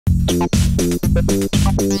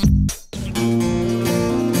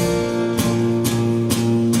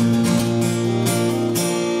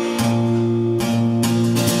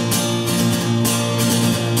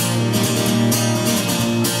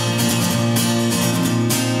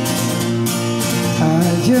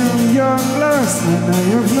am young, lost, and I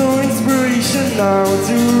have no inspiration now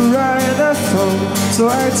to write a song. So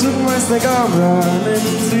I took my stick, I'm running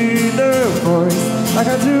to the voice like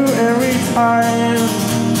I do every time.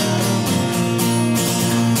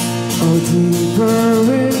 Oh, deeper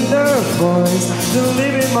in the voice, still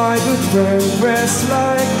living my good friend, dressed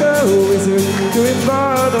like a wizard, doing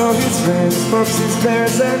part of his friends, foxes,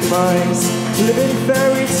 bears and mice, living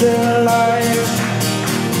fairy tale life.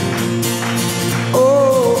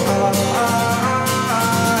 Oh, I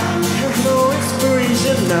have no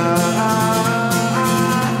inspiration now.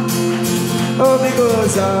 Oh,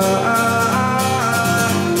 because I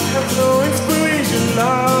have no inspiration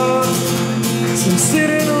now. So I'm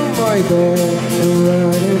sitting on my bed and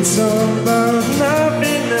writing songs about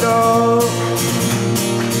nothing at all.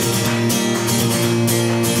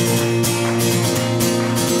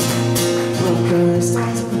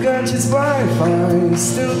 Conscious Wi-Fi,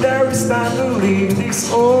 still there is time to leave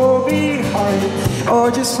this all behind, or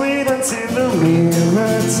just wait until the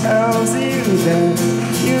mirror tells you that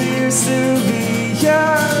you used to be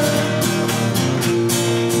young.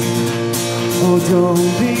 Oh,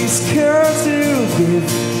 don't be scared to give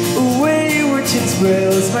away your chance,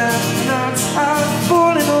 rails, man, nuts are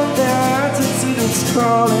falling on their attitude of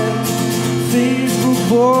scrolling, Facebook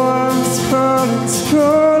boys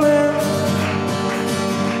scrolling.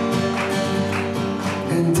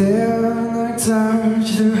 And then I touch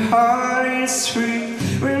the highest tree.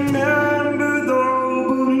 Remember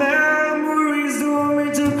those memories. Do want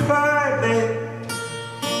me to cry, babe?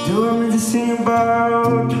 Do want me to sing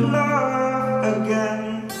about love again?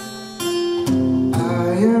 I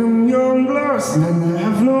am young, lost, and I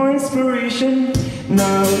have no inspiration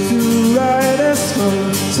now to write a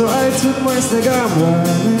song. So I took my stick, I'm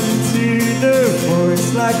running to the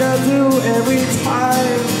forest like I do every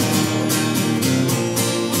time.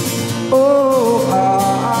 Oh, I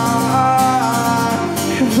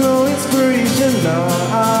have no inspiration now.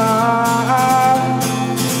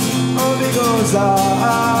 Oh, because I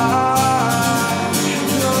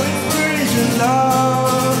have no inspiration now.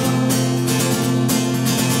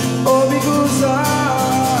 Oh, because I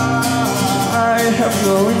have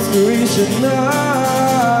no inspiration now.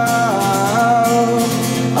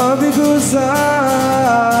 Oh, because I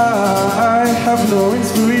have no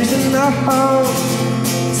inspiration now.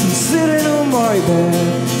 Sitting on my bed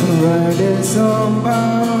and writing songs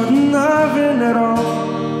about nothing at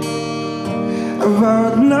all,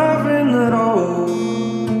 about nothing at all,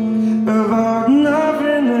 about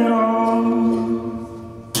nothing at all.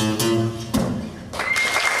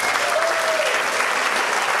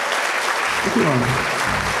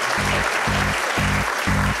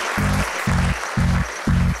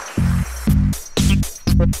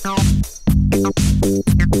 Thank you.